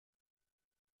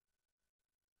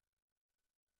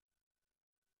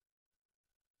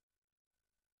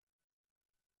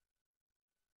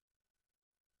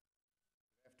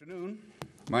Afternoon.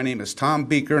 My name is Tom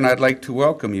Beaker, and I'd like to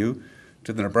welcome you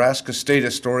to the Nebraska State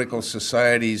Historical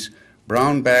Society's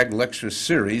Brown Bag Lecture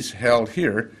Series held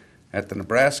here at the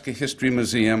Nebraska History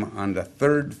Museum on the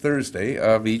third Thursday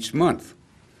of each month.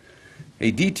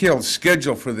 A detailed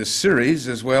schedule for this series,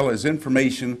 as well as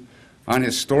information on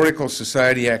Historical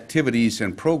Society activities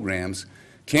and programs,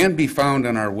 can be found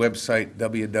on our website,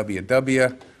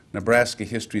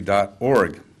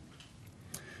 www.nebraskahistory.org.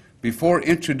 Before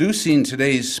introducing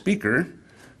today's speaker,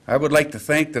 I would like to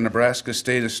thank the Nebraska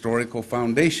State Historical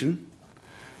Foundation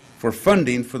for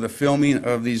funding for the filming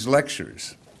of these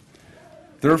lectures.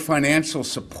 Their financial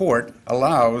support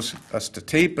allows us to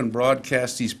tape and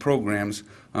broadcast these programs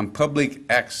on public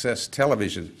access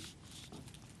television.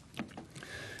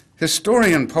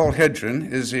 Historian Paul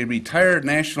Hedren is a retired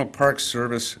National Park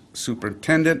Service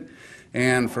superintendent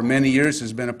and for many years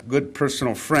has been a good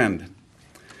personal friend.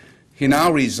 He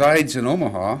now resides in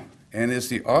Omaha and is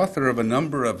the author of a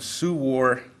number of Sioux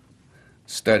War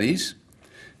studies.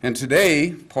 And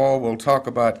today, Paul will talk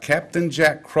about Captain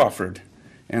Jack Crawford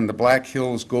and the Black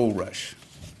Hills Gold Rush.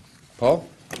 Paul?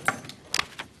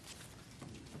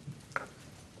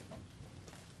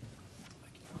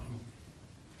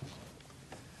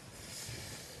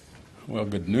 Well,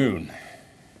 good noon.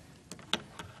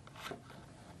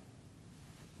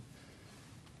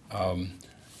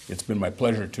 It's been my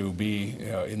pleasure to be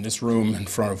in this room in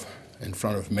front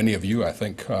of many of you, I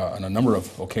think, on a number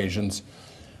of occasions,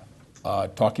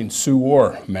 talking Sioux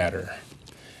War matter.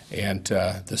 And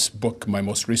this book, my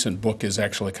most recent book, is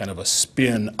actually kind of a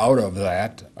spin out of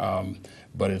that,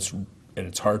 but it's at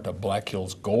its heart a Black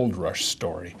Hills Gold Rush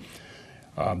story.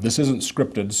 This isn't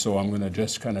scripted, so I'm going to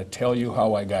just kind of tell you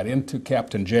how I got into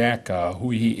Captain Jack,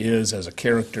 who he is as a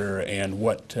character, and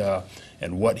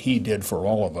what he did for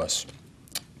all of us.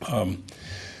 I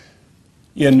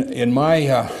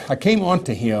came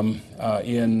onto him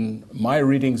in my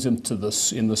readings in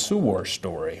the Sioux War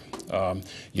story.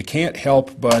 You can't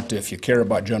help but, if you care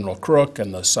about General Crook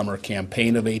and the summer campaign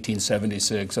of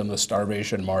 1876 and the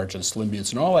Starvation March and Slim Buttes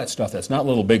and all that stuff, that's not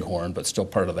Little Bighorn, but still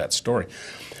part of that story.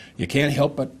 You can't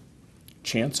help but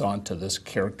chance onto this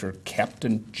character,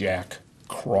 Captain Jack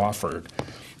Crawford,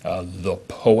 the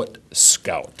poet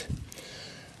scout.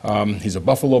 He's a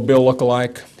Buffalo Bill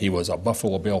lookalike. He was a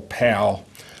Buffalo Bill pal,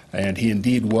 and he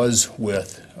indeed was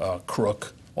with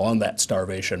Crook on that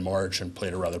Starvation March and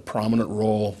played a rather prominent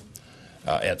role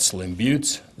at Slim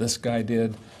Buttes. This guy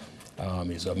did.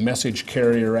 He's a message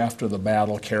carrier after the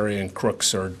battle, carrying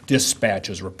Crook's or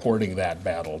dispatches reporting that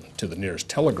battle to the nearest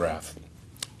telegraph.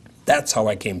 That's how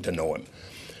I came to know him.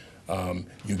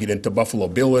 You get into Buffalo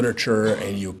Bill literature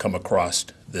and you come across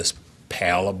this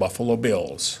pal of Buffalo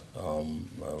Bills,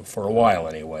 for a while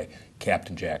anyway,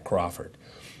 Captain Jack Crawford.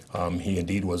 He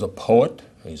indeed was a poet.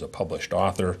 He's a published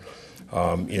author.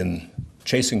 In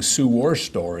chasing Sioux War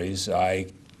stories, I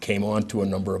came on to a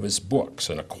number of his books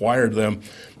and acquired them,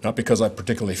 not because I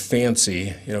particularly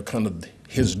fancy, kind of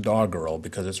his doggerel,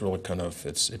 because it's really kind of,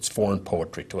 it's foreign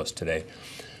poetry to us today.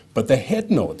 But the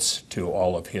headnotes to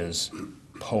all of his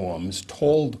poems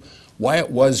told why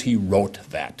it was he wrote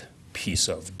that piece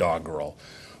of doggerel,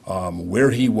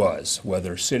 where he was,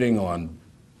 whether sitting on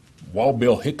Wild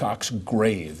Bill Hickok's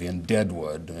grave in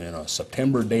Deadwood in a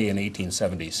September day in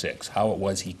 1876, how it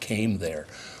was he came there,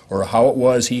 or how it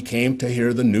was he came to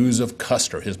hear the news of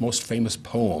Custer, his most famous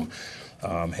poem,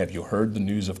 Have You Heard the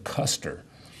News of Custer?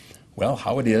 Well,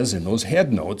 how it is in those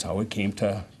headnotes, how he came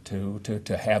to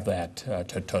have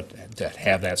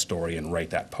that story and write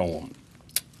that poem.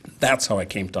 That's how I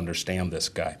came to understand this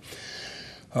guy.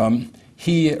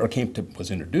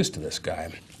 Was introduced to this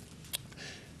guy.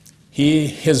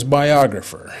 His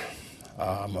biographer,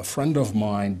 a friend of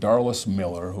mine, Darlis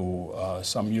Miller, who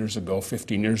some years ago,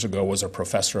 15 years ago, was a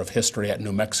professor of history at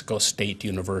New Mexico State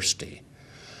University.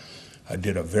 I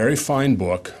did a very fine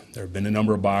book. There have been a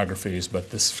number of biographies, but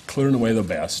this is clear and away the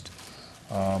best.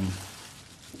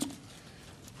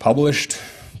 Published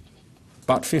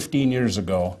about 15 years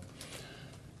ago.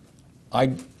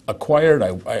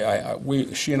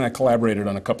 She and I collaborated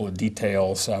on a couple of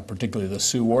details, particularly the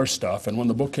Sioux War stuff, and when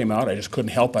the book came out, I just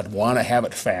couldn't help but want to have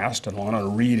it fast and want to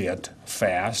read it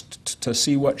fast to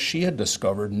see what she had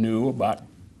discovered new about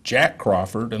Jack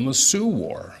Crawford and the Sioux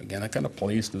War. Again, it kind of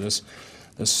plays to this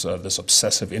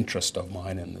obsessive interest of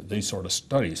mine in these sort of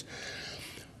studies.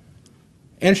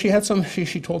 And she had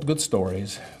she told good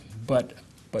stories, but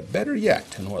better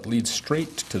yet, and what leads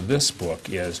straight to this book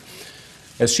is,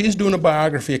 as she's doing a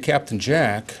biography of Captain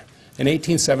Jack, in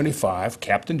 1875,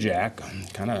 Captain Jack,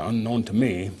 kind of unknown to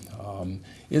me,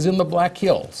 is in the Black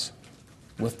Hills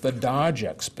with the Dodge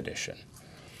expedition.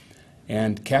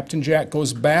 And Captain Jack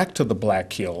goes back to the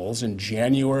Black Hills in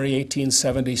January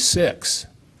 1876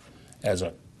 as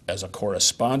a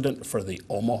correspondent for the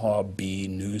Omaha Bee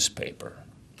newspaper.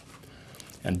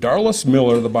 And Darlis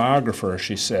Miller, the biographer,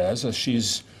 she says, as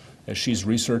she's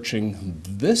researching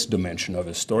this dimension of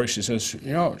his story, she says,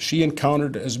 you know, she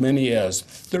encountered as many as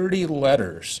 30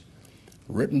 letters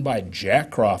written by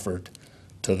Jack Crawford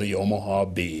to the Omaha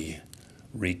Bee,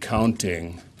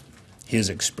 recounting his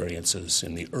experiences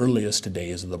in the earliest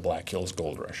days of the Black Hills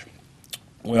Gold Rush.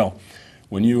 Well,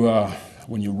 when you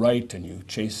write and you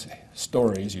chase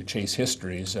stories, you chase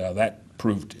histories, that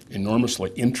proved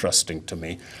enormously interesting to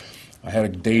me. I had a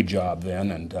day job then,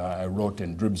 and I wrote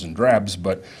in dribs and drabs,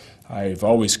 but I've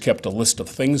always kept a list of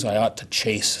things I ought to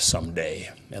chase someday,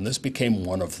 and this became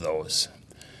one of those.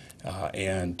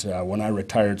 When I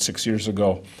retired 6 years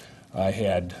ago, I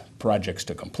had projects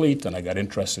to complete, and I got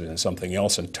interested in something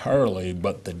else entirely,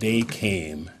 but the day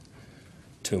came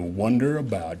to wonder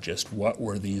about just what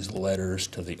were these letters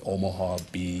to the Omaha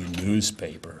Bee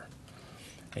newspaper.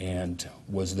 And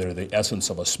was there the essence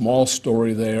of a small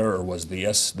story there, or was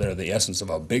there the essence of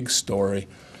a big story?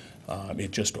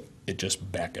 It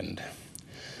just beckoned.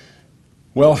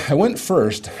 Well, I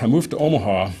moved to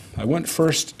Omaha. I went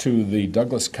first to the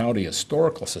Douglas County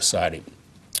Historical Society,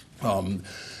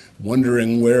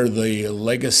 wondering where the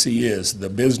legacy is, the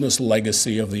business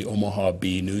legacy of the Omaha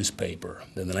Bee newspaper.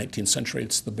 In the 19th century,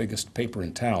 it's the biggest paper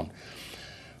in town.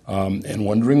 And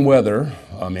wondering whether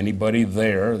anybody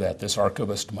there that this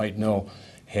archivist might know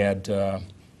had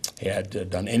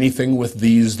done anything with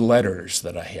these letters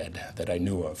that I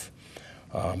knew of.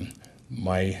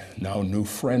 My now new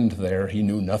friend there, he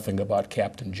knew nothing about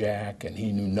Captain Jack, and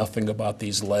he knew nothing about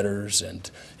these letters, and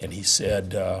he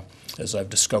said, as I've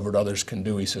discovered others can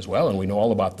do, he says, well, and we know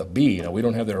all about the Bee. You know, we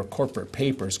don't have their corporate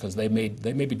papers because they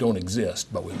maybe don't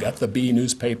exist, but we've got the Bee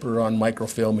newspaper on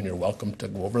microfilm, and you're welcome to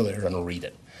go over there and read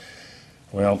it.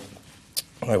 Well,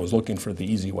 I was looking for the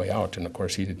easy way out, and of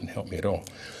course he didn't help me at all.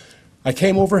 I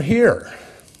came over here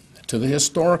to the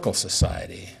Historical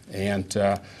Society, and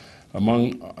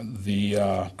among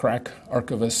the crack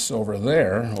archivists over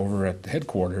there, over at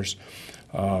headquarters,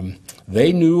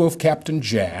 they knew of Captain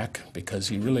Jack because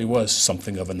he really was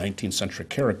something of a 19th century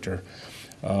character.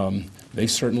 We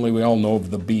all know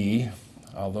of the Bee,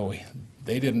 although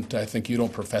they didn't. I think you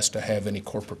don't profess to have any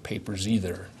corporate papers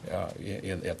either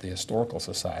at the Historical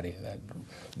Society. That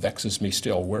vexes me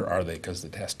still. Where are they? Because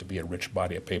it has to be a rich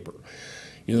body of paper.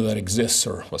 Either that exists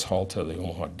or was hauled to the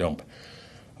Omaha dump.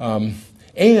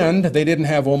 And they didn't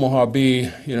have Omaha Bee,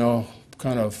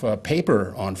 kind of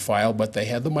paper on file, but they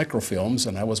had the microfilms,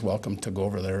 and I was welcome to go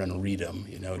over there and read them,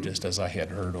 just as I had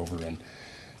heard over in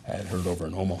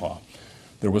Omaha.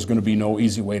 There was going to be no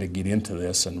easy way to get into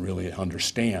this and really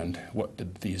understand what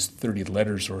did these 30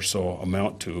 letters or so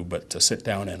amount to, but to sit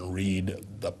down and read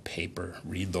the paper,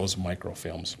 read those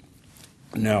microfilms.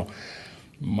 Now,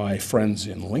 my friends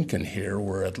in Lincoln here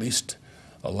were at least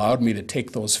allowed me to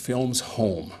take those films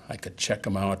home. I could check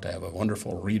them out. I have a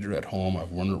wonderful reader at home. I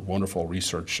have wonderful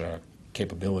research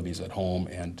capabilities at home,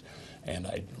 and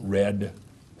I read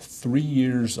 3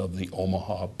 years of the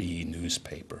Omaha Bee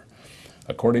newspaper.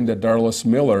 According to Darlis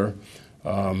Miller,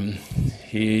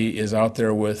 he is out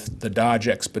there with the Dodge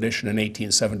expedition in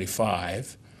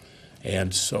 1875,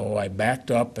 and so I backed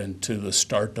up into the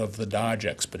start of the Dodge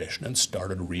expedition and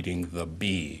started reading the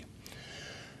Bee.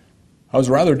 I was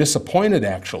rather disappointed,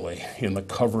 actually, in the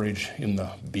coverage in the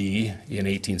Bee in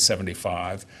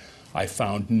 1875. I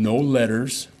found no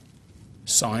letters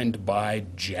signed by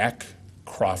Jack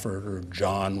Crawford or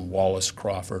John Wallace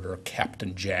Crawford or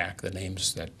Captain Jack, the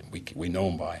names that we know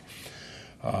him by.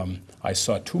 I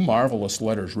saw 2 marvelous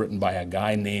letters written by a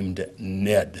guy named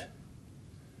Ned,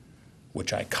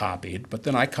 which I copied, but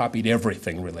then I copied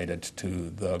everything related to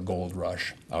the gold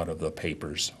rush out of the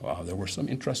papers. There were some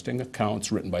interesting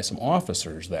accounts written by some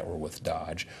officers that were with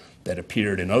Dodge that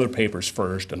appeared in other papers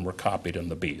first and were copied in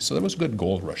the Bee. So there was good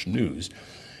gold rush news.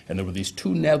 And there were these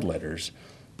 2 Ned letters,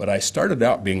 but I started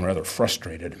out being rather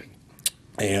frustrated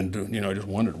and I just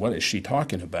wondered, what is she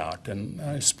talking about? And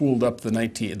I spooled up the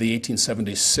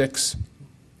 1876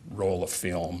 roll of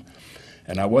film,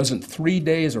 and I wasn't 3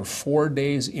 days or 4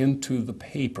 days into the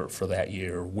paper for that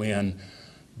year when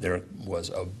there was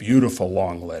a beautiful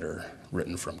long letter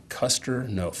written from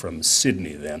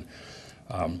Sydney then,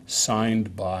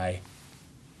 signed by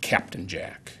Captain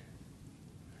Jack.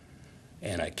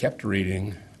 And I kept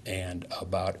reading, and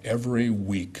about every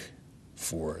week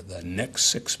for the next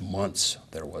 6 months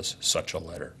there was such a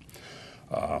letter.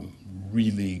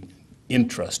 Really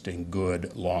interesting,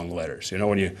 good, long letters.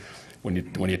 When when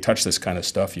you touch this kind of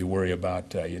stuff, you worry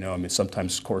about, I mean,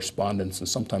 sometimes correspondence and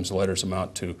sometimes letters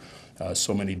amount to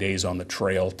so many days on the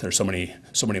trail. There's so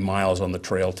many miles on the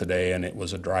trail today, and it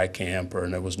was a dry camp,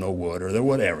 and there was no wood, or there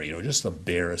whatever, just the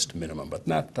barest minimum. But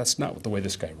that's not the way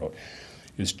this guy wrote.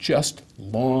 It was just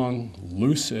long,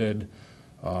 lucid,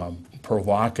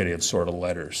 provocative sort of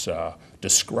letters,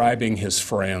 describing his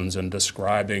friends and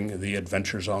describing the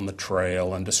adventures on the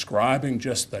trail and describing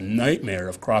just the nightmare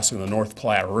of crossing the North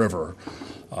Platte River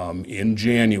in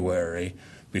January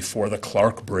before the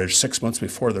Clark Bridge, 6 months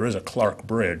before there is a Clark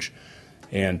Bridge,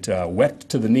 and wet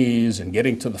to the knees and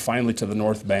getting finally to the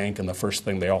North Bank, and the first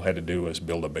thing they all had to do was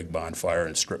build a big bonfire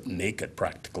and strip naked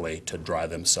practically to dry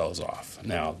themselves off.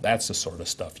 Now, that's the sort of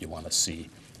stuff you want to see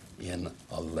in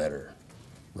a letter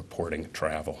reporting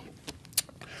travel.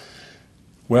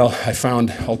 Well, I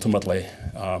found ultimately,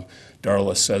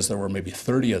 Darla says there were maybe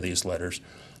 30 of these letters.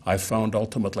 I found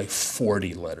ultimately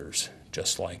 40 letters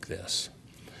just like this.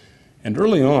 And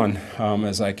early on,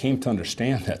 as I came to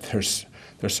understand that there's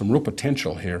some real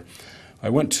potential here, I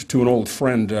went to an old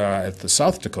friend at the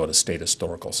South Dakota State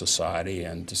Historical Society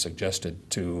and suggested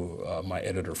to my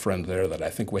editor friend there that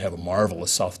I think we have a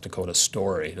marvelous South Dakota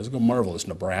story. It doesn't go marvelous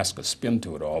Nebraska spin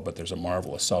to it all, but there's a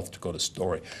marvelous South Dakota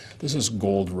story. This is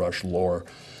gold rush lore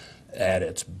at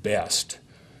its best,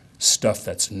 stuff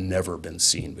that's never been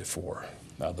seen before.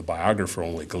 The biographer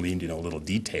only gleaned, little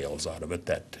details out of it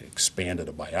that expanded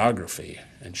a biography,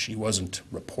 and she wasn't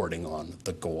reporting on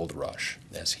the gold rush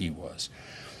as he was.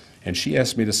 And she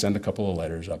asked me to send a couple of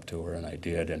letters up to her, and I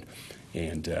did,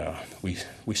 and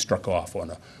we struck off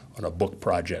on a book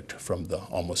project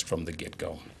almost from the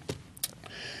get-go.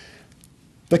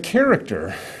 The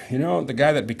character, the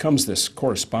guy that becomes this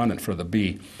correspondent for the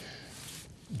Bee,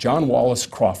 John Wallace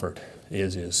Crawford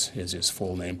is his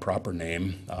full name, proper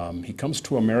name. He comes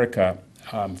to America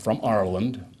from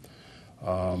Ireland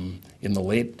in the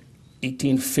late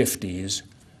 1850s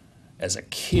as a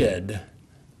kid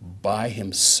by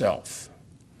himself.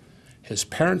 His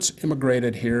parents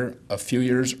immigrated here a few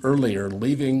years earlier,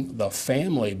 leaving the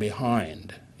family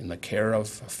behind in the care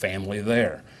of a family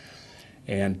there.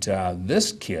 And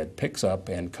this kid picks up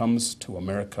and comes to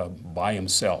America by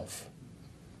himself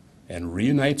and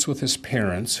reunites with his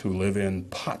parents, who live in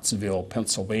Pottsville,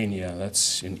 Pennsylvania.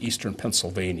 That's in eastern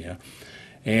Pennsylvania,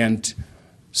 and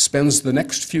spends the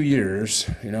next few years,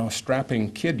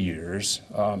 strapping kid years,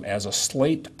 as a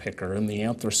slate picker in the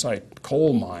anthracite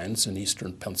coal mines in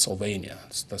eastern Pennsylvania.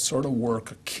 It's the sort of work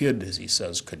a kid, as he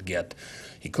says, could get.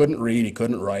 He couldn't read, he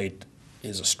couldn't write.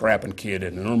 He's a strapping kid,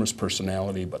 an enormous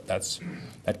personality, but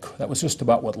that was just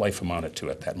about what life amounted to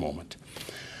at that moment.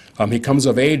 He comes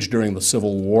of age during the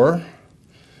Civil War,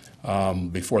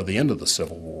 before the end of the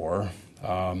Civil War.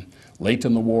 Late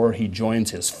in the war, he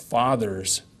joins his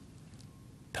father's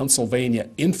Pennsylvania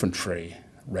Infantry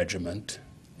Regiment,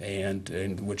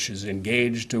 and which is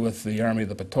engaged with the Army of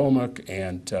the Potomac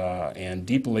and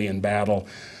deeply in battle.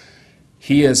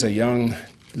 He is a young,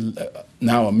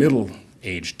 now a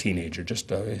middle-aged teenager.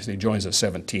 He joins at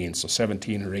 17, so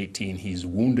 17 or 18, he's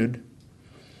wounded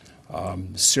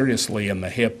seriously in the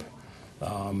hip.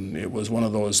 It was one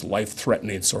of those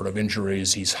life-threatening sort of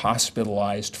injuries. He's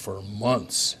hospitalized for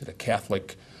months at a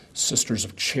Catholic Sisters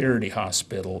of Charity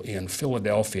hospital in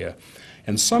Philadelphia,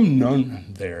 and some nun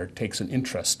there takes an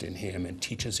interest in him and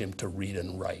teaches him to read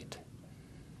and write.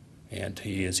 And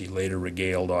as he later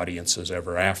regaled audiences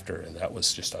ever after, and that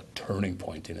was just a turning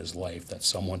point in his life, that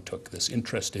someone took this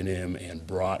interest in him and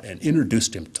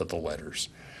introduced him to the letters.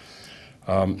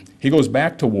 He goes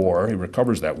back to war, he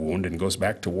recovers that wound and goes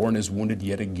back to war and is wounded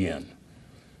yet again,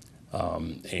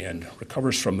 and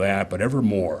recovers from that, but ever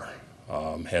more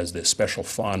has this special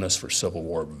fondness for Civil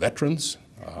War veterans,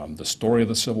 the story of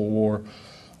the Civil War,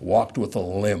 walked with a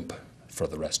limp for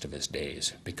the rest of his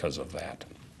days because of that.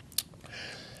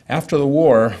 After the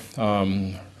war,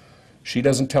 she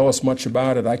doesn't tell us much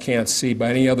about it. I can't see by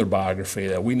any other biography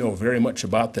that we know very much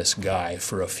about this guy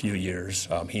for a few years.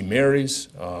 He marries,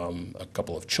 a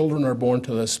couple of children are born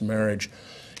to this marriage.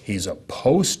 He's a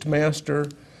postmaster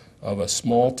of a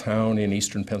small town in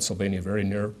eastern Pennsylvania, very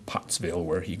near Pottsville,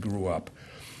 where he grew up.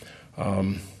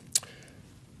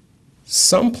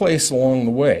 Someplace along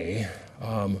the way,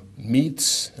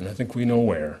 meets, and I think we know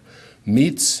where,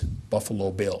 meets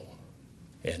Buffalo Bill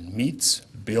and meets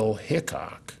Bill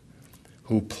Hickok,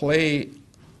 who play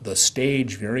the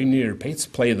stage very near,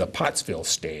 play the Pottsville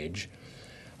stage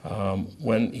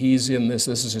when he's in this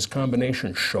is his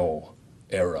combination show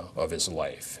era of his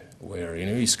life, where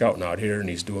he's scouting out here and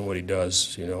he's doing what he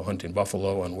does, hunting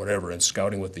buffalo and whatever, and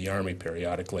scouting with the Army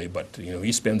periodically, but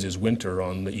he spends his winter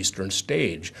on the eastern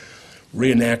stage,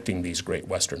 reenacting these great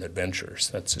Western adventures.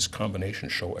 That's his combination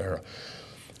show era.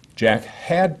 Jack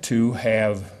had to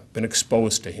have been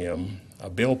exposed to him.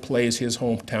 Bill plays his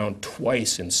hometown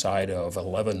twice inside of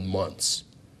 11 months,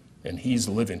 and he's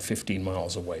living 15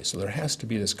 miles away. So there has to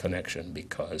be this connection,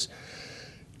 because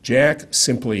Jack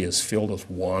simply is filled with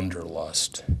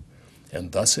wanderlust,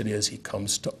 and thus it is he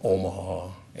comes to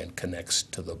Omaha and connects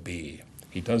to the bee.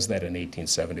 He does that in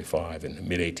 1875, in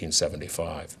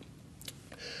mid-1875,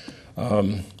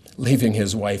 leaving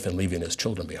his wife and leaving his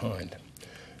children behind,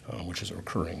 which is a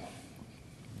recurring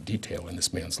detail in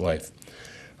this man's life.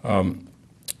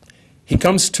 He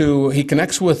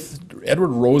connects with Edward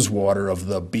Rosewater of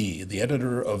the Bee, the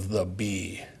editor of the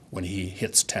Bee, when he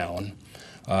hits town.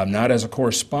 Not as a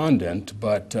correspondent,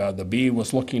 but the Bee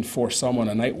was looking for someone,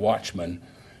 a night watchman,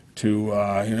 to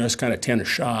just kind of tend a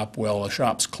shop. Well, the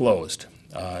shop's closed.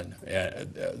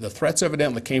 The threats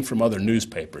evidently came from other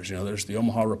newspapers. There's the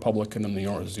Omaha Republican and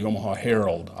there's the Omaha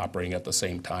Herald operating at the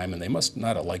same time, and they must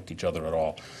not have liked each other at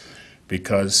all,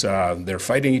 because they're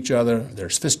fighting each other.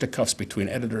 There's fisticuffs between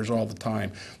editors all the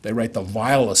time. They write the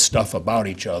vilest stuff about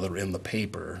each other in the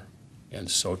paper. And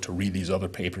so to read these other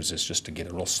papers is just to get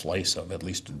a little slice of at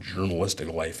least journalistic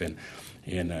life in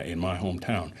my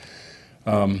hometown.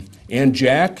 And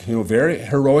Jack, very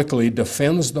heroically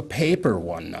defends the paper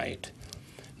one night.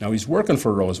 Now he's working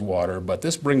for Rosewater, but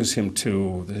this brings him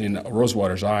to, in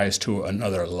Rosewater's eyes, to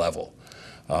another level.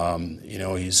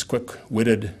 He's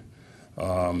quick-witted.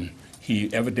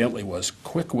 He evidently was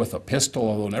quick with a pistol,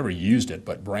 although never used it,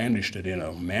 but brandished it in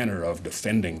a manner of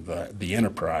defending the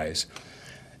enterprise.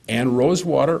 And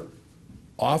Rosewater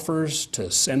offers to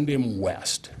send him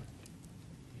west.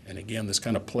 And again, this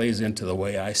kind of plays into the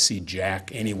way I see Jack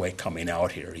anyway coming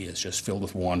out here. He is just filled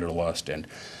with wanderlust, and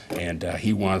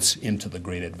he wants into the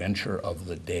great adventure of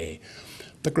the day.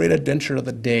 The great adventure of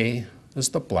the day is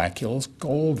the Black Hills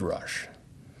Gold Rush.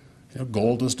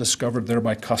 Gold was discovered there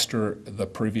by Custer the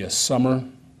previous summer,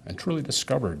 and truly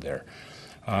discovered there.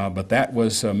 But that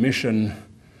was a mission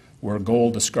where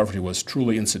gold discovery was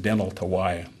truly incidental to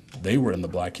why they were in the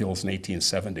Black Hills in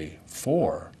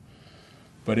 1874.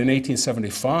 But in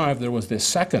 1875, there was this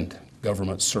second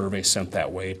government survey sent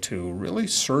that way to really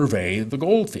survey the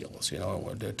gold fields,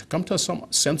 to come to some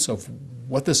sense of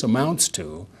what this amounts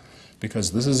to,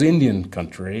 because this is Indian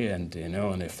country, and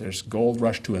if there's gold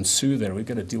rush to ensue there, we've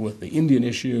got to deal with the Indian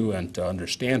issue, and to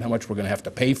understand how much we're going to have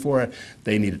to pay for it,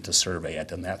 they needed to survey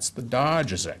it, and that's the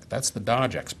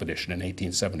Dodge expedition in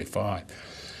 1875.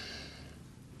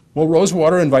 Well,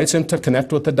 Rosewater invites him to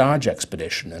connect with the Dodge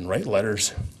expedition and write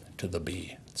letters to the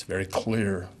Bee. It's very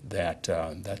clear that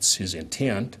that's his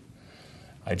intent.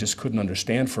 I just couldn't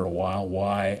understand for a while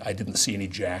why I didn't see any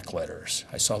Jack letters.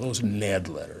 I saw those Ned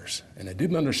letters, and I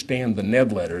didn't understand the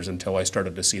Ned letters until I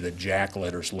started to see the Jack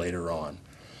letters later on,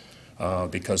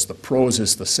 because the prose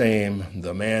is the same,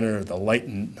 the manner, the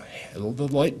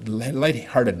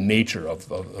light-hearted nature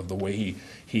of the way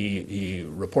he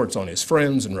reports on his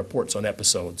friends and reports on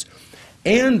episodes,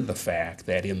 and the fact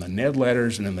that in the Ned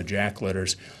letters and in the Jack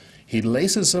letters, he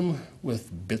laces them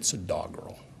with bits of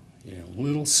doggerel,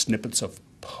 little snippets of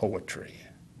poetry.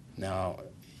 Now,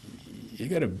 you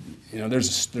got to,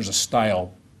 there's a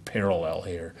style parallel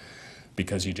here,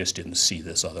 because he just didn't see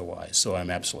this otherwise. So I'm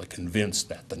absolutely convinced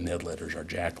that the Ned letters are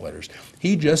Jack letters.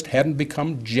 He just hadn't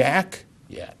become Jack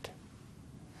yet.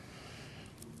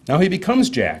 Now he becomes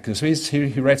Jack, and so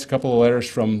he writes a couple of letters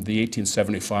from the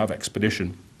 1875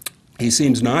 expedition. He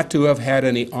seems not to have had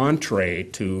any entree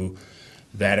to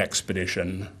that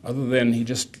expedition, other than he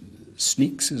just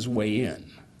sneaks his way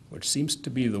in, which seems to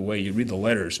be the way you read the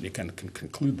letters, and you kind of can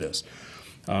conclude this.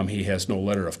 He has no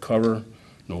letter of cover,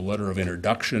 no letter of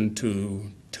introduction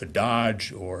to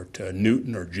Dodge or to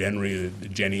Newton or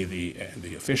Jenny,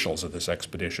 the officials of this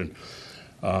expedition.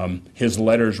 His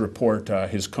letters report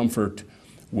his comfort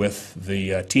with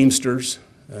the teamsters,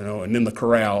 and in the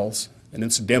corrals. And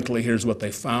incidentally, here's what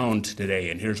they found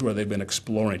today, and here's where they've been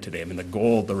exploring today. I mean,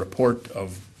 the report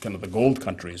of kind of the gold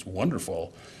country is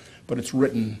wonderful, but it's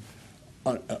written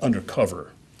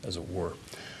undercover, as it were.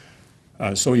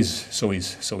 So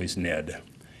he's Ned.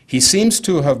 He seems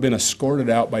to have been escorted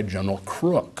out by General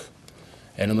Crook,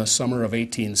 and in the summer of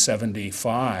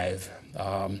 1875,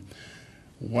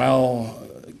 while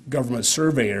government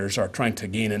surveyors are trying to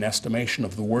gain an estimation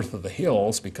of the worth of the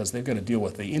hills, because they've got to deal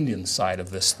with the Indian side of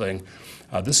this thing,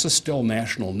 this is still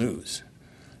national news.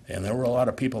 And there were a lot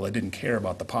of people that didn't care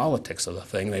about the politics of the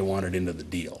thing. They wanted into the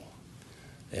deal.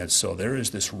 And so there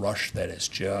is this rush that is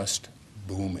just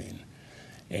booming.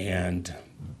 And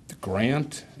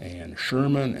Grant and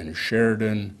Sherman and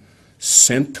Sheridan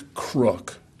sent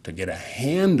Crook to get a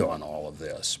hand on all of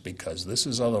this, because this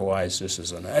is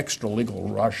an extra legal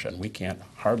rush, and we can't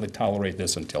hardly tolerate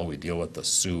this until we deal with the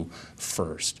Sioux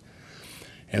first.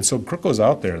 And so Crook goes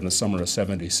out there in the summer of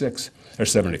 76 or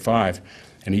 75,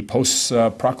 and he posts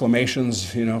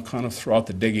proclamations, kind of throughout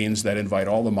the diggings that invite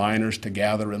all the miners to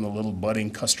gather in the little budding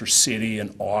Custer City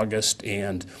in August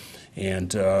and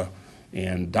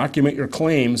document your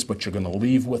claims, but you're going to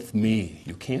leave with me.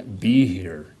 You can't be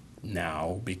here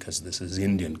now because this is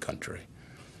Indian country.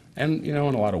 And and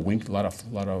a lot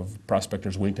of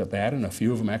prospectors winked at that, and a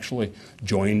few of them actually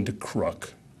joined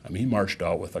Crook. I mean, he marched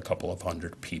out with a couple of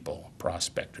hundred people,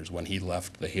 prospectors, when he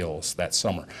left the hills that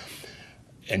summer.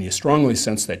 And you strongly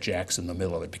sense that Jack's in the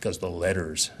middle of it because the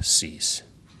letters cease.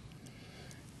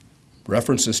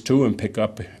 References to him pick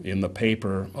up in the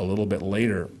paper a little bit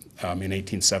later, in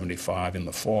 1875 in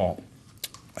the fall,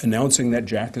 announcing that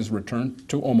Jack has returned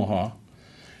to Omaha,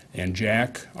 and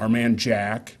Jack, our man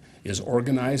Jack, is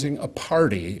organizing a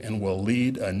party and will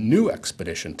lead a new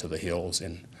expedition to the hills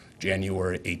in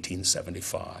January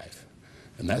 1875.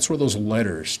 And that's where those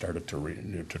letters started to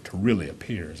really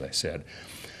appear, as I said.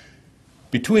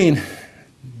 Between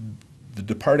the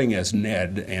departing as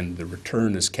Ned and the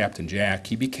return as Captain Jack,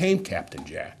 he became Captain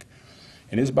Jack.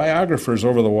 And his biographers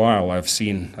over the while, I've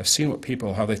seen what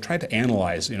people, how they've tried to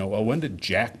analyze, when did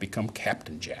Jack become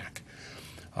Captain Jack?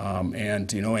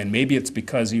 And maybe it's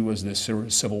because he was this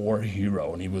Civil War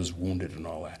hero and he was wounded and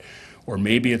all that. Or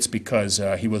maybe it's because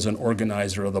he was an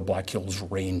organizer of the Black Hills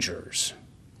Rangers,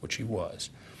 which he was.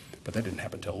 But that didn't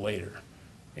happen until later.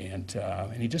 And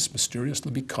he just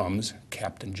mysteriously becomes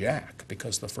Captain Jack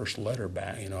because the first letter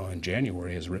back, in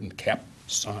January is written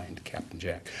signed Captain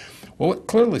Jack. Well, what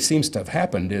clearly seems to have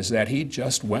happened is that he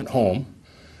just went home,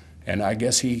 and I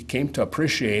guess he came to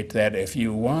appreciate that if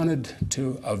you wanted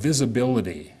a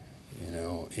visibility,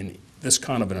 in this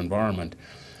kind of an environment,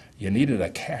 you needed a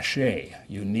cachet.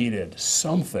 You needed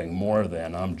something more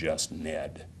than I'm just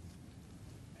Ned.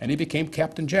 And he became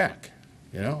Captain Jack,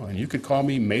 and you could call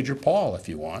me Major Paul if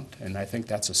you want, and I think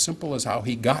that's as simple as how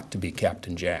he got to be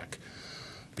Captain Jack,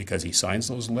 because he signs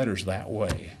those letters that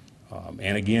way.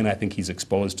 And again, I think he's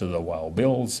exposed to the Wild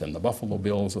Bills and the Buffalo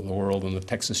Bills of the world and the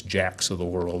Texas Jacks of the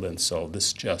world, and so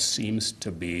this just seems to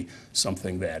be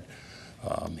something that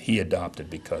he adopted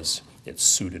because it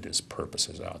suited his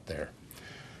purposes out there.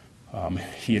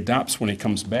 He adopts, when he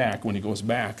goes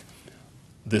back,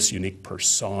 this unique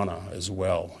persona as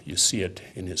well. You see it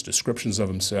in his descriptions of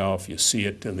himself. You see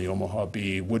it in the Omaha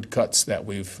Bee woodcuts that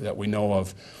we know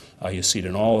of. You see it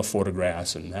in all the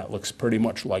photographs, and that looks pretty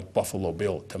much like Buffalo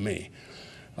Bill to me,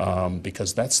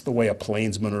 because that's the way a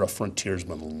plainsman or a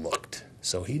frontiersman looked.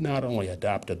 So he not only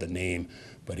adopted the name,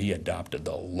 but he adopted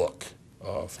the look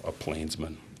of a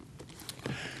plainsman.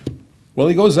 Well,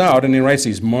 he goes out and he writes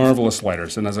these marvelous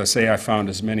letters, and as I say, I found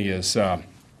as many as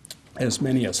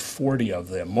 40 of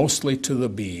them, mostly to the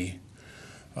Bee,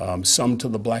 some to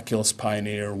the Black Hills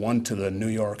Pioneer, one to the New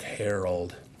York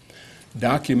Herald,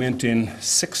 documenting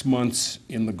 6 months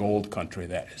in the gold country.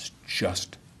 That is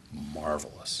just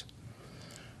marvelous.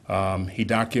 He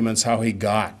documents how he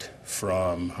got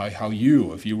from, how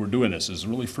you, if you were doing this is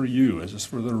really for you, this is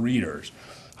for the readers,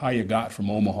 how you got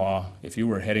from Omaha, if you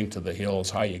were heading to the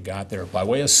hills, how you got there by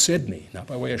way of Sidney, not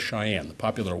by way of Cheyenne. The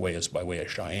popular way is by way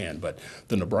of Cheyenne, but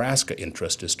the Nebraska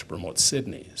interest is to promote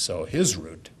Sidney. So his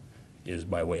route is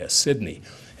by way of Sidney.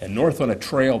 And north on a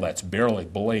trail that's barely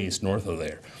blazed north of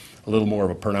there, a little more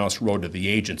of a pronounced road to the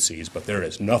agencies, but there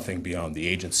is nothing beyond the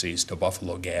agencies to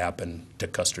Buffalo Gap and to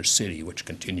Custer City, which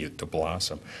continued to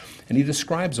blossom. And he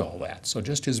describes all that. So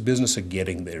just his business of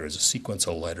getting there is a sequence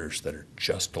of letters that are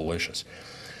just delicious.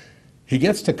 He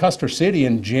gets to Custer City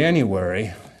in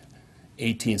January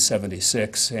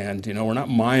 1876, and we're not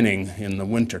mining in the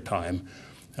wintertime.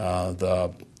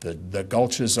 The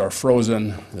gulches are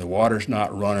frozen, the water's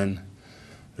not running,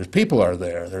 there's people are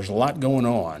there, there's a lot going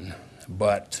on,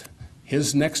 but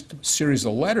his next series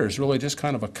of letters really just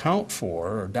kind of account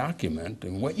for or document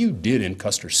what you did in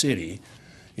Custer City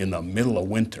in the middle of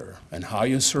winter and how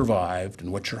you survived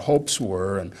and what your hopes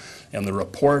were, and the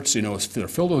reports, they're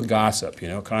filled with gossip,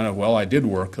 kind of, well, I did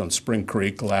work on Spring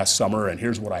Creek last summer and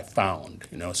here's what I found,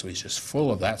 so he's just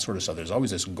full of that sort of stuff. There's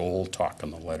always this gold talk in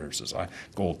the letters,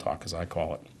 gold talk as I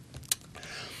call it.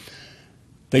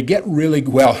 They get really,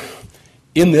 well,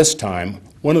 in this time,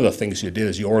 one of the things you did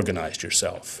is you organized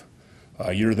yourself.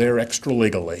 You're there extra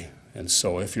legally. And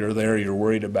so if you're there, you're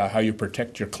worried about how you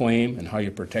protect your claim and how you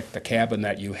protect the cabin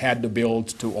that you had to build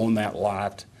to own that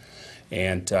lot.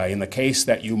 And in the case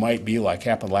that you might be, like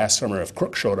happened last summer, if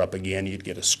Crook showed up again, you'd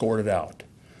get escorted out.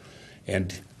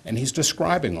 And he's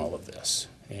describing all of this.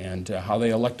 and how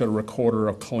they elected a recorder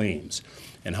of claims,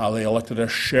 and how they elected a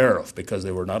sheriff, because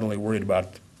they were not only worried about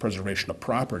preservation of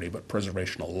property, but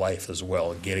preservation of life as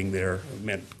well. Getting there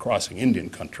meant crossing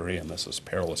Indian country, and this is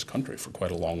perilous country for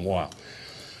quite a long while.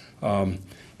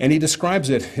 And he describes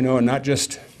it, and not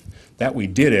just that we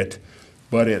did it,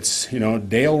 but it's,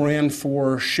 Dale ran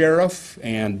for sheriff,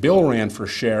 and Bill ran for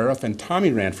sheriff, and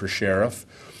Tommy ran for sheriff,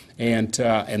 and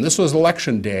this was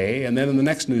election day, and then in the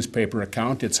next newspaper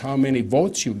account, it's how many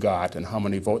votes you got, and how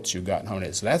many votes you got, and how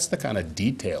many. So that's the kind of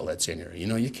detail that's in here.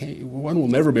 One will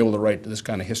never be able to write this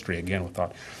kind of history again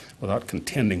without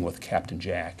contending with Captain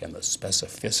Jack and the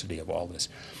specificity of all this.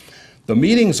 The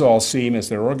meetings all seem, as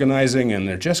they're organizing and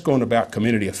they're just going about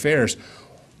community affairs,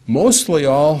 mostly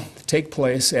all take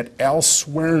place at Al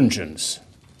Swearengen's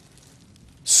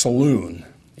saloon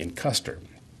in Custer.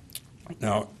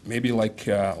 Now, maybe like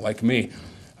me,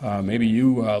 maybe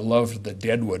you loved the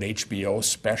Deadwood HBO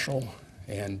special,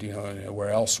 and where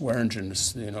Al Swearengen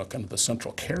is kind of the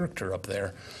central character up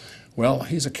there. Well,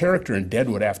 he's a character in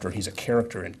Deadwood after he's a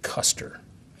character in Custer,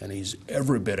 and he's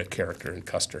every bit a character in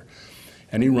Custer.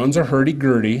 And he runs a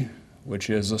hurdy-gurdy, which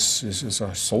is a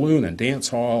saloon and dance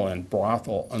hall and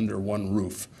brothel under one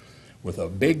roof with a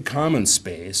big common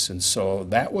space. And so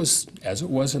that was, as it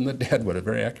was in the Deadwood,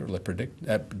 very accurately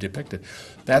depicted,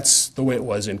 that's the way it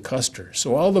was in Custer.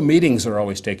 So all the meetings are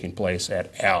always taking place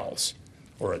at Al's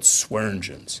or at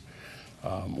Swearengen's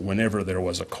whenever there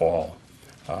was a call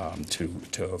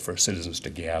for citizens to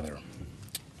gather.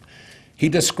 He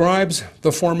describes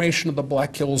the formation of the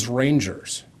Black Hills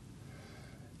Rangers.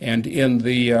 And in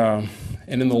the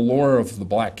lore of the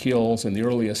Black Hills in the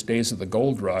earliest days of the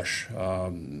Gold Rush,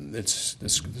 it's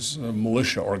this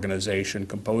militia organization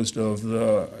composed of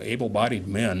the able-bodied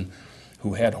men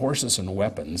who had horses and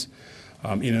weapons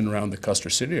in and around the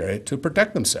Custer City area to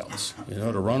protect themselves,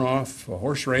 to run off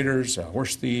horse raiders,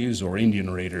 horse thieves, or Indian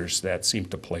raiders that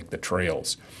seemed to plague the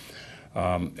trails.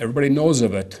 Everybody knows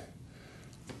of it,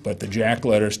 but the Jack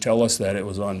letters tell us that it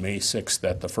was on May 6th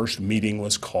that the first meeting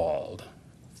was called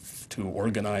to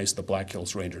organize the Black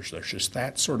Hills Rangers. There's just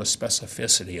that sort of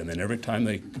specificity, and then every time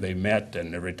they met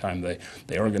and every time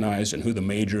they organized, and who the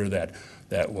major that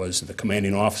was the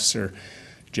commanding officer.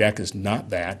 Jack is not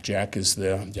that.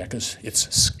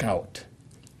 It's Scout.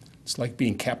 It's like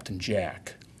being Captain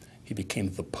Jack. He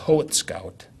became the poet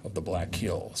scout of the Black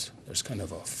Hills. There's kind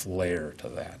of a flair to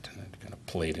that, and it kind of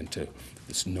played into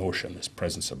this notion, this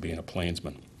presence of being a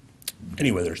plainsman.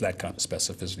 Anyway, there's that kind of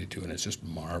specificity to it, and it's just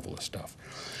marvelous stuff.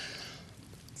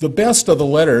 The best of the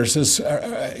letters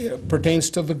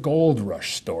pertains to the Gold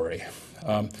Rush story.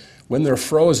 When they're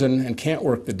frozen and can't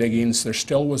work the diggings, there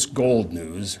still was gold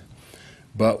news.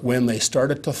 But when they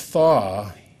started to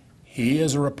thaw, he,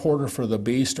 as a reporter for the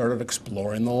Bee, started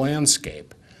exploring the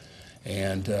landscape.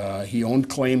 And he owned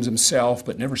claims himself,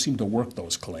 but never seemed to work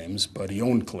those claims. But he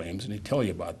owned claims, and he'd tell you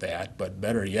about that. But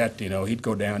better yet, he'd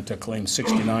go down to claim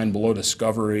 69 below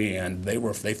Discovery, and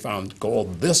they found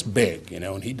gold this big,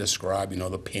 and he'd describe,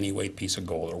 the pennyweight piece of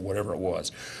gold or whatever it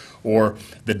was. Or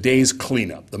the day's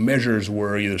cleanup. The measures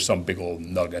were either some big old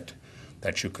nugget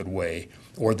that you could weigh,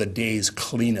 or the day's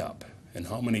cleanup, and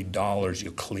how many dollars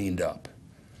you cleaned up.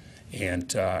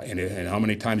 And how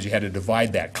many times you had to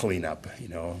divide that cleanup,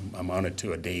 amounted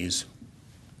to a day's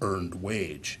earned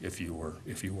wage if you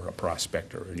were a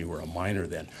prospector and you were a miner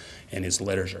then. And his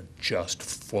letters are just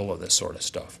full of this sort of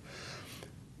stuff.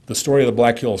 The story of the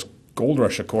Black Hills Gold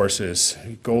Rush, of course, is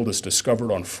gold is discovered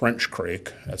on French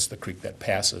Creek. That's the creek that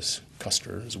passes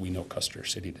Custer, as we know Custer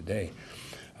City today.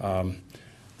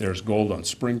 There's gold on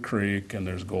Spring Creek, and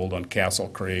there's gold on Castle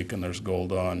Creek, and there's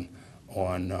gold on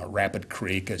Rapid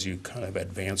Creek as you kind of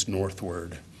advance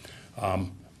northward.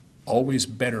 Always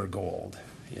better gold,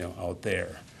 out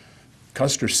there.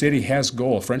 Custer City has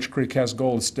gold. French Creek has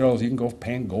gold still. You can go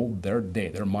pan gold there today.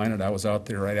 They're mining. I was out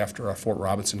there right after our Fort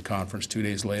Robinson conference 2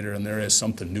 days later, and there is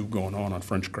something new going on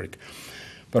French Creek.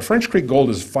 But French Creek gold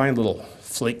is fine little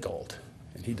flake gold,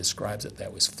 and he describes it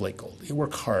that was flake gold. You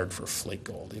work hard for flake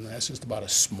gold. That's just about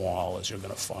as small as you're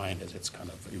going to find as it's kind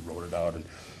of eroded out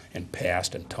and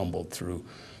passed and tumbled through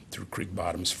creek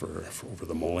bottoms for over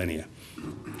the millennia.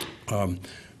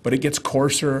 But it gets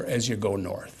coarser as you go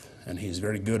north, and he's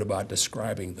very good about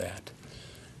describing that.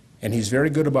 And he's very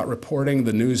good about reporting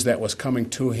the news that was coming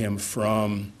to him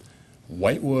from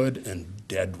Whitewood and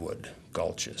Deadwood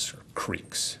gulches, or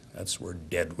creeks. That's where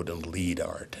Deadwood and Lead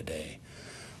are today.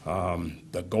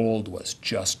 The gold was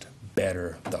just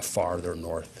better the farther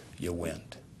north you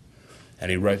went. And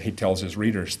he tells his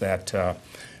readers that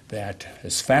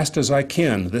as fast as I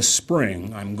can this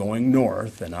spring, I'm going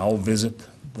north, and I'll visit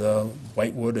the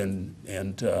whitewood and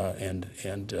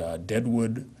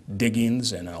deadwood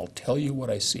diggings, and I'll tell you what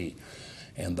I see.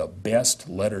 And the best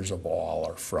letters of all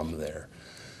are from there.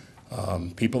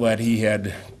 People that he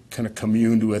had kind of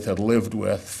communed with, had lived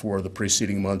with for the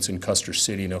preceding months in Custer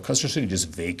City. You know, Custer City just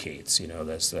vacates, you know,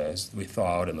 as we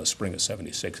thaw out in the spring of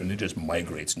 '76, and it just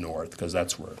migrates north because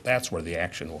that's where the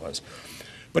action was.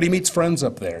 But he meets friends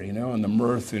up there, you know, and the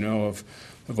mirth, you know, of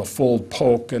a full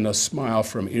poke and a smile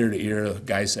from ear to ear,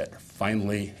 guys that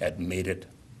finally had made it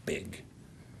big.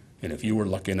 And if you were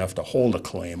lucky enough to hold a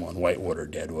claim on whitewood or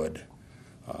deadwood,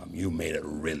 you made it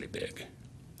really big.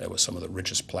 That was some of the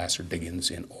richest placer diggings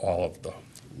in all of the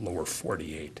lower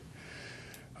 48.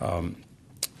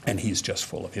 And he's just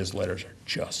full of, his letters are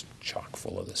just chock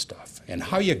full of this stuff. And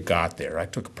how you got there, I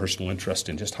took a personal interest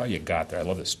in just how you got there. I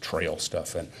love this trail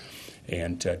stuff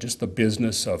and just the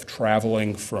business of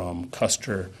traveling from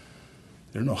Custer.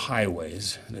 There are no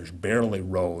highways, there's barely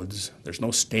roads, there's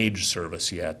no stage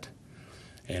service yet.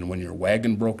 And when your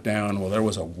wagon broke down, well, there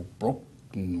was a broken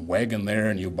wagon there,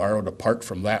 and you borrowed a part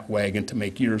from that wagon to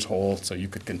make yours whole so you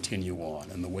could continue on.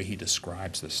 And the way he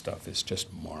describes this stuff is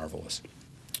just marvelous.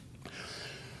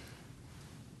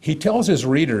 He tells his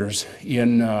readers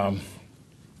in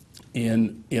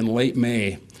late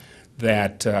May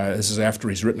that, this is after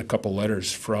he's written a couple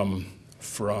letters from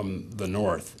the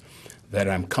north, that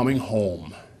I'm coming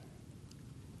home,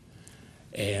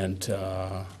 and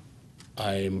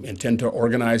I intend to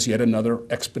organize yet another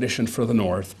expedition for the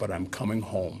north, but I'm coming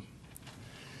home.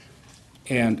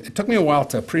 And it took me a while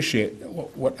to appreciate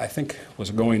what I think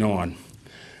was going on.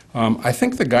 I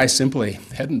think the guy simply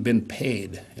hadn't been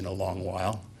paid in a long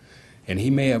while, and he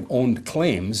may have owned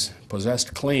claims,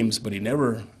 possessed claims, but he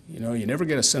never, you know, you never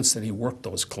get a sense that he worked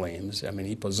those claims. I mean,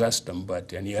 he possessed them,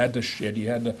 and you had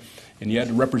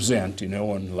to represent, you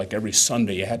know, and like every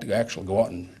Sunday you had to actually go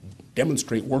out and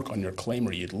demonstrate work on your claim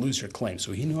or you'd lose your claim.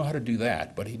 So he knew how to do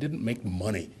that, but he didn't make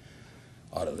money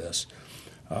out of this.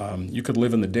 You could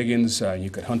live in the diggings, you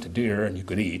could hunt a deer, and you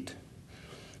could eat.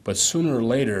 But sooner or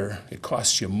later, it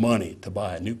costs you money to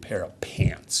buy a new pair of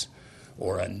pants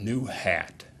or a new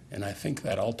hat. And I think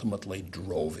that ultimately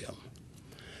drove him.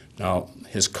 Now,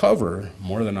 his cover,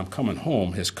 more than I'm coming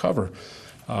home, his cover,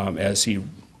 as he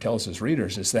tells his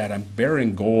readers, is that I'm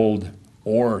bearing gold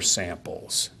ore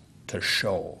samples to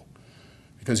show.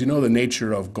 Because you know the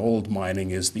nature of gold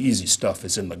mining is the easy stuff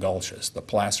is in the gulches. The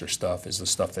placer stuff is the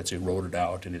stuff that's eroded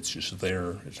out and it's just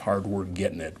there. It's hard work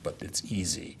getting it, but it's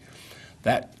easy.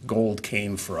 That gold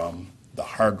came from the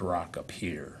hard rock up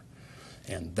here.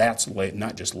 And that's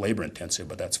not just labor intensive,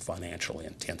 but that's financially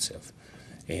intensive.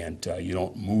 And you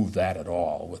don't move that at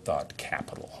all without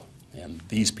capital. And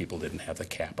these people didn't have the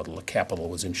capital. The capital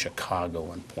was in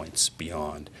Chicago and points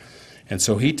beyond. And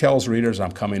so he tells readers,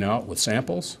 I'm coming out with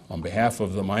samples on behalf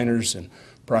of the miners and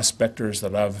prospectors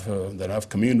that I've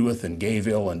communed with in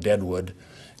Gayville and Deadwood,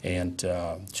 and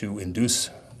to induce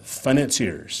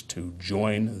financiers to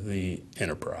join the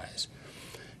enterprise.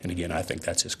 And again, I think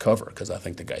that's his cover, because I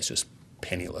think the guy's just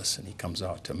penniless, and he comes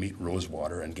out to meet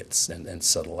Rosewater and and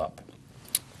settle up.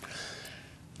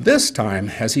 This time,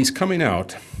 as he's coming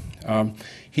out,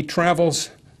 he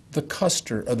travels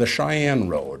the Cheyenne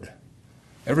Road.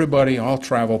 Everybody, all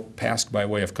travel passed by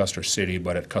way of Custer City,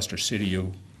 but at Custer City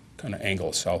you kind of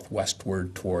angle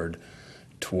southwestward toward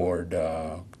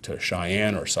to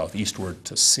Cheyenne, or southeastward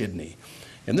to Sidney.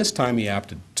 And this time he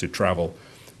opted to travel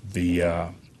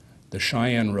the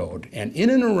Cheyenne Road. And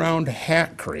in and around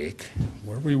Hat Creek,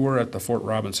 where we were at the Fort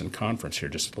Robinson conference here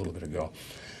just a little bit ago,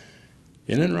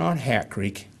 in and around Hat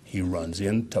Creek, he runs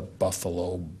into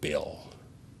Buffalo Bill.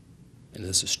 And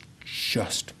this is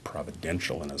just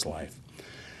providential in his life.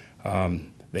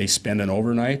 They spend an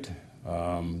overnight.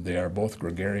 They are both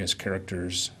gregarious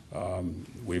characters.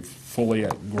 We've fully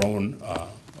grown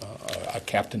a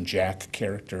Captain Jack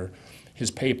character.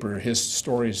 His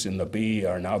stories in the Bee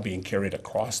are now being carried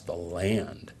across the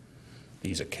land,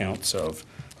 these accounts of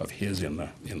his in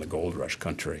the gold rush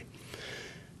country.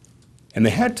 And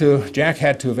Jack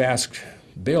had to have asked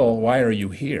Bill, why are you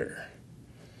here?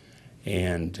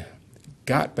 And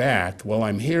got back, well,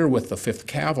 I'm here with the 5th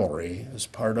Cavalry as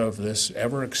part of this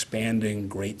ever-expanding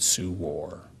Great Sioux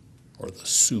War, or the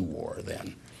Sioux War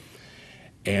then.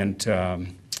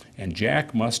 And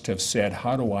Jack must have said,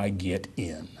 how do I get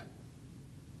in?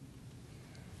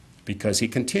 Because he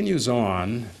continues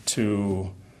on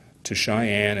to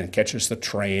Cheyenne and catches the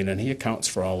train, and he accounts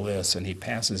for all this, and he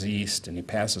passes east, and he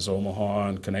passes Omaha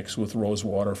and connects with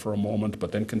Rosewater for a moment,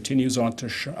 but then continues on to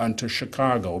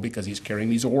Chicago, because he's carrying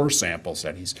these ore samples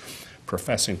that he's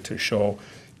professing to show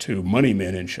to money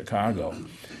men in Chicago.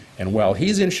 And while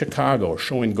he's in Chicago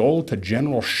showing gold to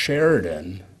General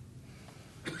Sheridan,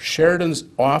 Sheridan's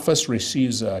office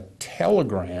receives a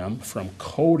telegram from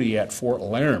Cody at Fort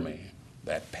Laramie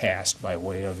that passed by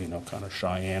way of, kind of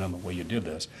Cheyenne and the way you did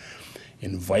this,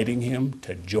 inviting him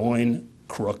to join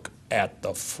Crook at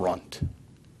the front.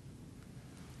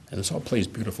 And this all plays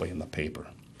beautifully in the paper.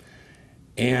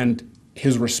 And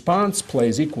his response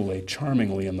plays equally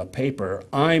charmingly in the paper.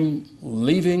 I'm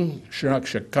leaving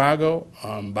Chicago.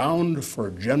 I'm bound for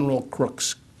General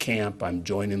Crook's camp. I'm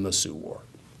joining the Sioux War.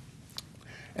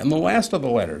 And the last of the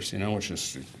letters, which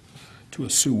is to a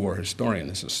Sioux War historian,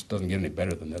 doesn't get any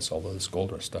better than this, although this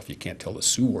gold rush stuff, you can't tell the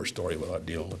Sioux War story without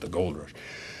dealing with the gold rush.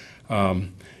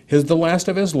 The last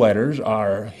of his letters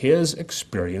are his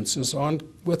experiences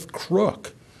with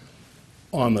Crook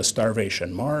on the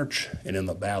Starvation March and in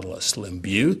the Battle of Slim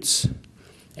Buttes,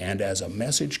 and as a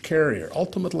message carrier,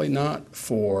 ultimately not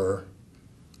for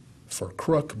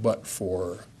Crook, but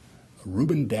for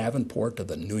Reuben Davenport of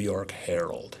the New York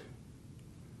Herald,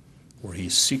 where he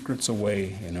secrets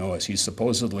away, as he's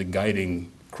supposedly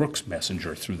guiding Crook's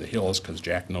messenger through the hills, because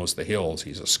Jack knows the hills.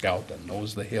 He's a scout that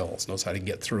knows the hills, knows how to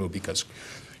get through, because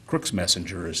Crook's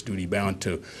messenger is duty-bound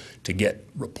to get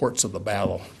reports of the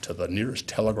battle to the nearest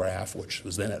telegraph, which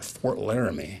was then at Fort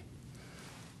Laramie,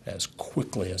 as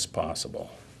quickly as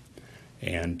possible.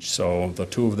 And so the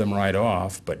two of them ride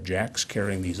off, but Jack's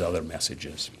carrying these other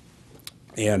messages.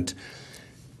 And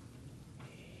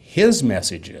his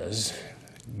messages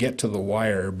get to the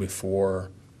wire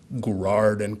before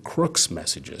Garrard and Crook's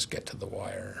messages get to the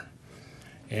wire.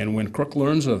 And when Crook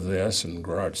learns of this, and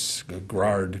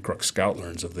Garrard, Crook's scout,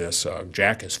 learns of this,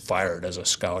 Jack is fired as a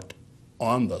scout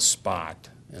on the spot,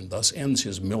 and thus ends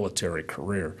his military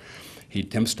career. He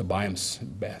attempts to buy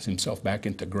himself back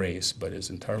into grace, but is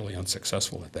entirely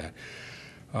unsuccessful at that.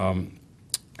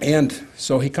 And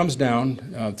so he comes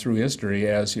down through history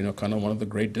as, kind of one of the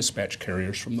great dispatch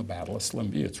carriers from the Battle of Slim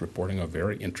Buttes, reporting a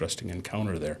very interesting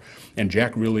encounter there. And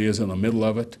Jack really is in the middle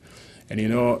of it. And,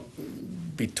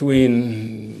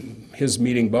 between his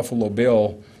meeting Buffalo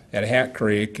Bill at Hat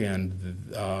Creek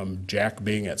and Jack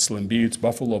being at Slim Buttes,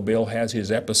 Buffalo Bill has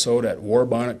his episode at War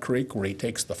Bonnet Creek where he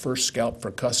takes the first scalp for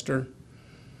Custer,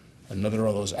 another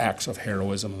of those acts of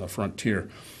heroism on the frontier.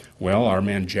 Well, our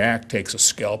man Jack takes a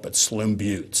scalp at Slim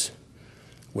Buttes,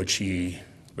 which he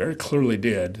very clearly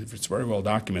did. It's very well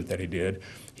documented that he did.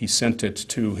 He sent it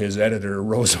to his editor,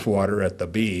 Rosewater, at the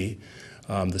Bee.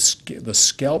 The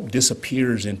scalp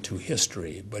disappears into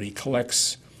history, but he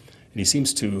collects, and he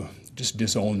seems to just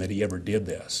disown that he ever did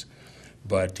this,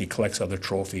 but he collects other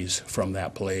trophies from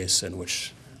that place, and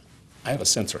which I have a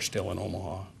sense are still in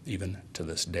Omaha, even to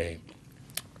this day.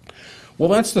 Well,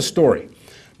 that's the story.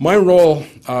 My role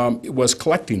was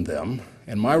collecting them,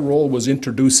 and my role was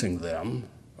introducing them,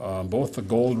 both the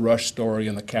Gold Rush story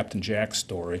and the Captain Jack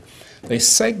story. They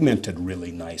segmented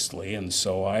really nicely, and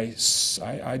so I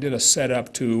did a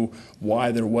setup to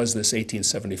why there was this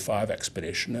 1875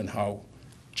 expedition and how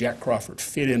Jack Crawford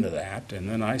fit into that, and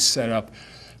then I set up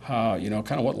how,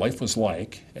 kind of what life was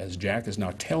like, as Jack is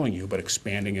now telling you, but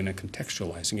expanding it and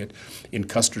contextualizing it, in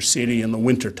Custer City in the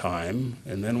wintertime,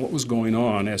 and then what was going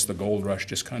on as the gold rush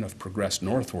just kind of progressed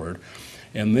northward,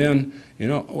 and then,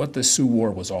 what the Sioux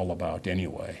War was all about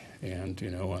anyway, and,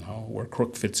 and where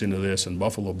Crook fits into this, and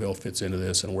Buffalo Bill fits into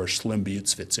this, and where Slim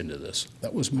Buttes fits into this.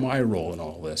 That was my role in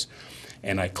all this,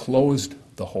 and I closed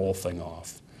the whole thing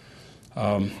off.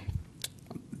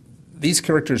 These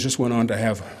characters just went on to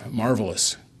have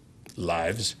marvelous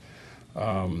lives.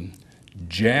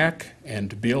 Jack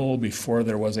and Bill, before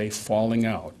there was a falling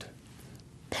out,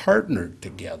 partnered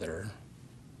together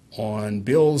on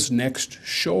Bill's next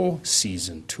show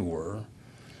season tour,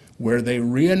 where they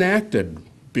reenacted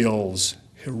Bill's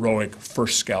heroic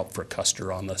first scalp for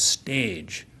Custer on the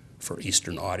stage for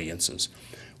Eastern audiences,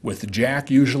 with Jack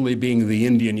usually being the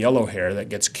Indian yellow hair that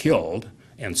gets killed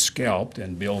and scalped,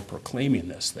 and Bill proclaiming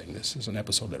this thing. This is an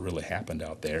episode that really happened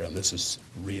out there, and this is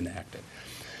reenacted.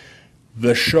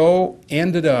 The show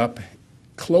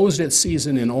closed its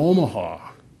season in Omaha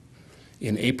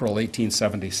in April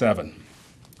 1877.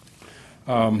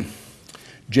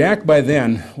 Jack by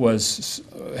then was,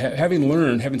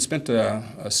 having spent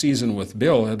a season with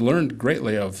Bill, had learned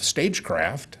greatly of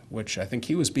stagecraft, which I think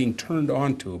he was being turned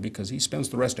on to because he spends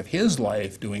the rest of his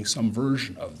life doing some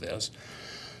version of this,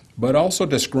 but also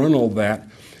disgruntled that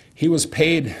he was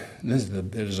paid,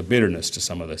 there's a bitterness to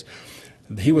some of this,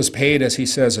 he was paid, as he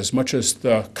says, as much as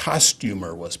the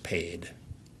costumer was paid.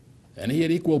 And he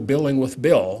had equal billing with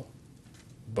Bill,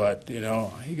 but,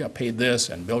 he got paid this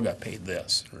and Bill got paid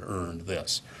this, or earned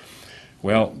this.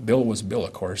 Well, Bill was Bill,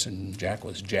 of course, and Jack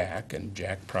was Jack, and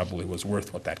Jack probably was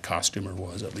worth what that costumer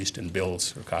was, at least in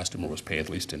Bill's, or costumer was paid, at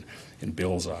least in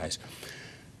Bill's eyes.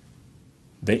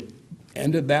 They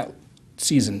ended that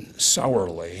season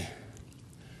sourly,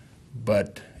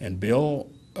 and Bill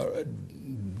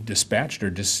dispatched or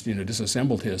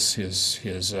disassembled his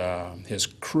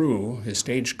crew, his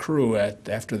stage crew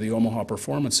after the Omaha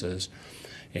performances,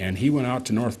 and he went out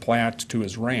to North Platte to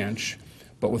his ranch.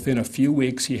 But within a few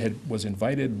weeks, he was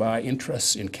invited by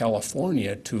interests in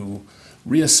California to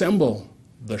reassemble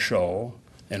the show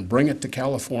and bring it to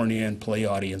California and play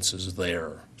audiences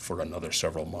there for another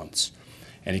several months.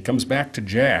 And he comes back to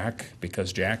Jack,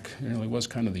 because Jack really was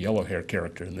kind of the yellow hair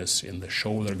character in the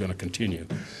show they're going to continue,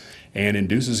 and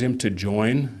induces him to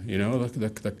join,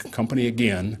 the company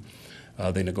again.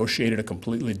 They negotiated a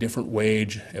completely different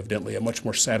wage, evidently a much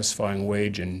more satisfying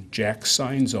wage, and Jack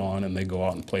signs on, and they go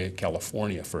out and play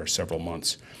California for several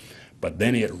months. But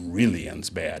then it really ends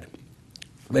bad.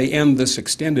 They end this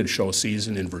extended show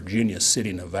season in Virginia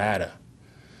City, Nevada.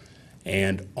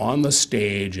 And on the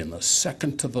stage, in the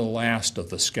second to the last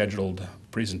of the scheduled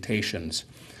presentations,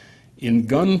 in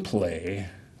gunplay,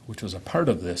 which was a part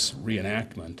of this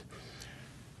reenactment,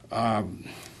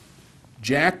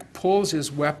 Jack pulls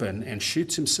his weapon and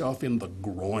shoots himself in the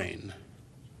groin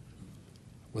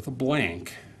with a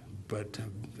blank, but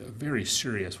a very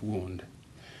serious wound,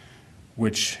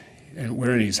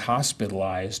 wherein he's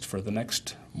hospitalized for the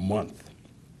next month.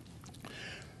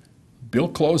 Bill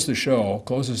closes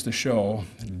the show,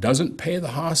 doesn't pay the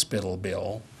hospital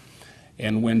bill,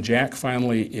 and when Jack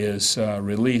finally is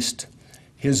released,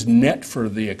 his net for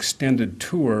the extended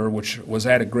tour, which was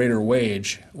at a greater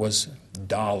wage, was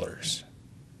dollars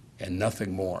and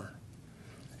nothing more.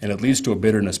 And it leads to a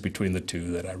bitterness between the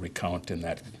two that I recount in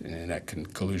that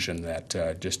conclusion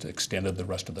that just extended the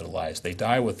rest of their lives. They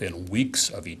die within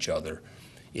weeks of each other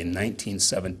in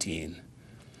 1917.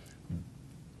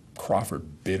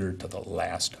 Crawford bitter to the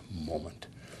last moment.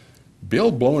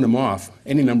 Bill blowing him off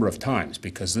any number of times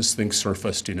because this thing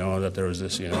surfaced, that there was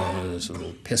this, this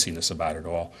little pissiness about it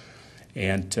all.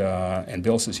 And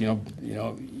Bill says,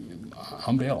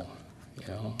 I'm Bill,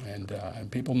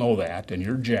 and people know that, and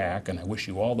you're Jack, and I wish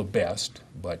you all the best,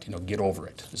 but, get over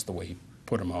it, is the way he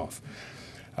put him off.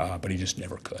 But he just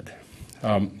never could.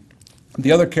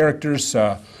 The other characters,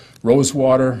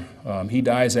 Rosewater, he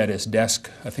dies at his desk,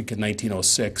 I think in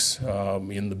 1906,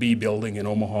 in the B building in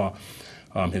Omaha.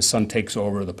 His son takes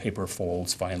over, the paper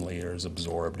folds finally, or is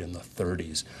absorbed in the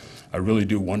 30s. I really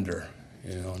do wonder,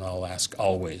 and I'll ask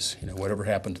always, whatever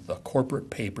happened to the corporate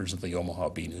papers of the Omaha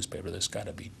Bee newspaper? That's got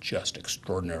to be just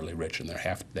extraordinarily rich, and they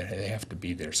have to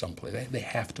be there someplace. They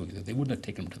have to. They wouldn't have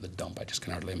taken him to the dump. I just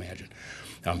can hardly imagine.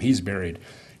 He's buried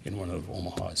in one of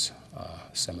Omaha's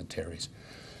cemeteries.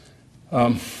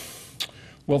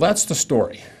 Well, that's the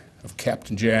story of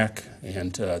Captain Jack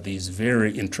and these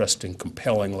very interesting,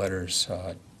 compelling letters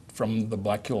from the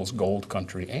Black Hills Gold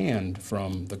Country and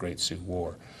from the Great Sioux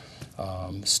War.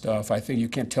 I think you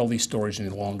can't tell these stories any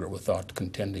longer without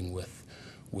contending with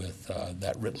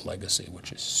that written legacy,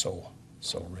 which is so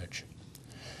rich.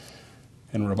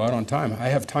 And we're about on time. I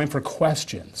have time for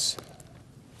questions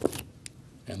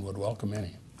and would welcome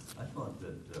any. I thought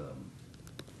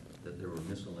that there were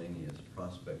miscellaneous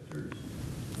prospectors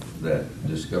that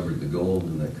discovered the gold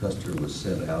and that Custer was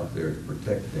sent out there to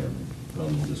protect them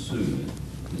from the Sioux.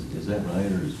 Is that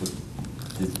right, or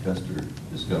did Custer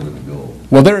discover the gold?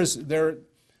 Well, the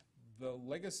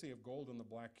legacy of gold in the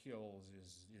Black Hills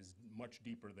is much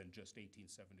deeper than just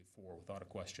 1874, without a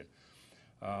question.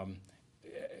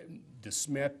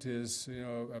 DeSmet is,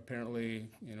 apparently,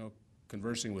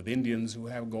 conversing with Indians who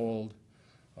have gold.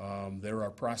 There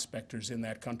are prospectors in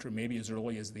that country, maybe as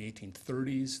early as the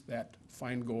 1830s, that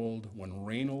find gold. When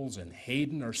Reynolds and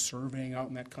Hedren are surveying out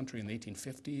in that country in the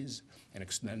 1850s, and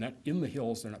they're not in the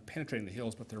hills, they're not penetrating the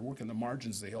hills, but they're working the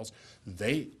margins of the hills,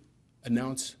 they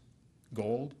announce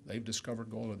gold. They've discovered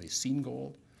gold, or they've seen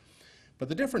gold. But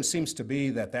the difference seems to be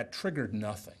that triggered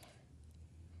nothing.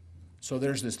 So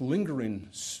there's this lingering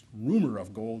rumor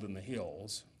of gold in the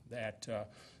hills that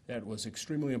was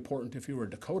extremely important if you were a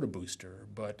Dakota booster,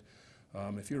 but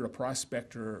if you're a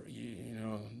prospector,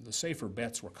 the safer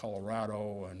bets were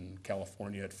Colorado and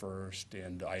California at first,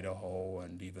 and Idaho,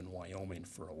 and even Wyoming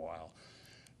for a while.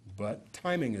 But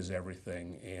timing is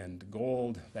everything, and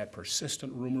gold, that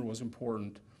persistent rumor was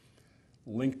important,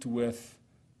 linked with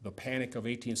the panic of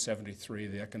 1873,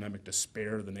 the economic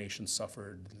despair the nation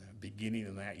suffered beginning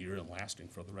in that year and lasting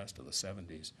for the rest of the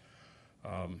 70s.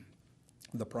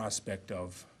 The prospect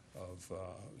of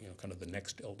kind of the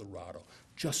next El Dorado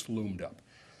just loomed up.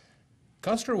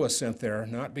 Custer was sent there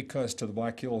not because to the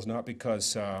Black Hills, not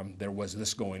because there was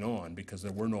this going on, because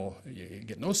there were no, you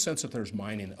get no sense that there's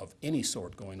mining of any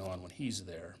sort going on when he's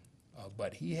there.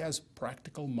 But he has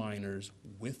practical miners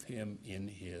with him in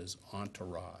his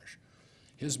entourage.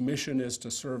 His mission is to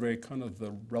survey kind of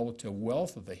the relative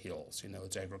wealth of the hills,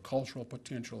 its agricultural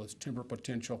potential, its timber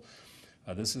potential.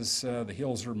 The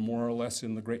hills are more or less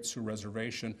in the Great Sioux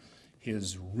Reservation.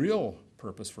 His real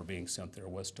purpose for being sent there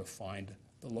was to find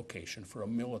the location for a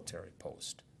military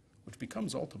post, which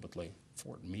becomes ultimately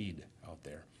Fort Meade out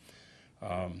there.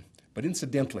 But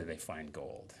incidentally, they find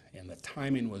gold, and the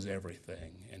timing was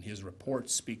everything. And his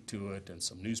reports speak to it, and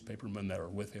some newspapermen that are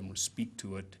with him speak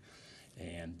to it,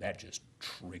 and that just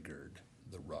triggered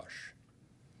the rush.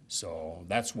 So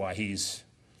that's why he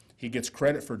gets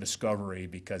credit for discovery,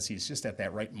 because he's just at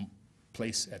that right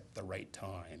place at the right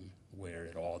time where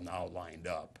it all now lined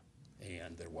up,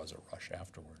 and there was a rush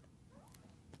afterward.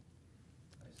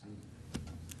 I see.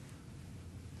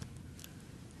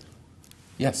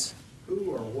 Yes?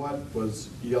 Who or what was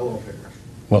Yellow Hair?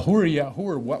 Well, who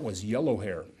or what was Yellow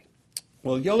Hair?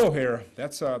 Well, Yellow Hair,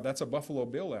 that's a Buffalo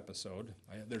Bill episode.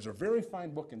 There's a very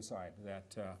fine book inside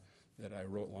that I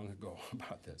wrote long ago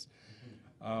about this.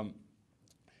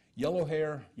 Yellow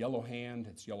Hair, Yellow Hand,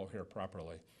 it's Yellow Hair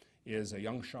properly, is a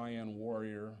young Cheyenne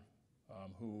warrior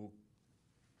who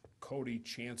Cody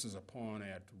chances upon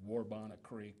at Warbonnet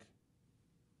Creek.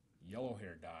 Yellow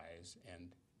Hair dies, and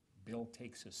Bill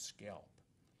takes his scalp.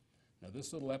 Now,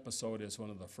 this little episode is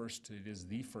it is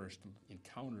the first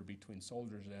encounter between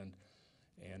soldiers and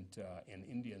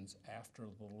Indians after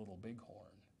the Little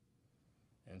Bighorn.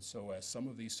 And so as some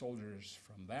of these soldiers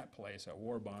from that place at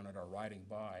Warbonnet are riding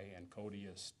by, and Cody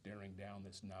is staring down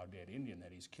this now dead Indian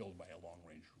that he's killed by a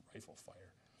long-range rifle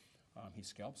fire, he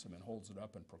scalps him and holds it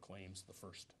up and proclaims the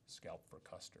first scalp for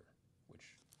Custer,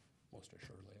 which most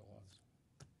assuredly it was.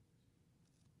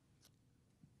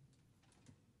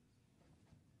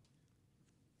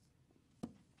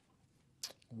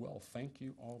 Well, thank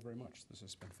you all very much. This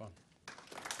has been fun.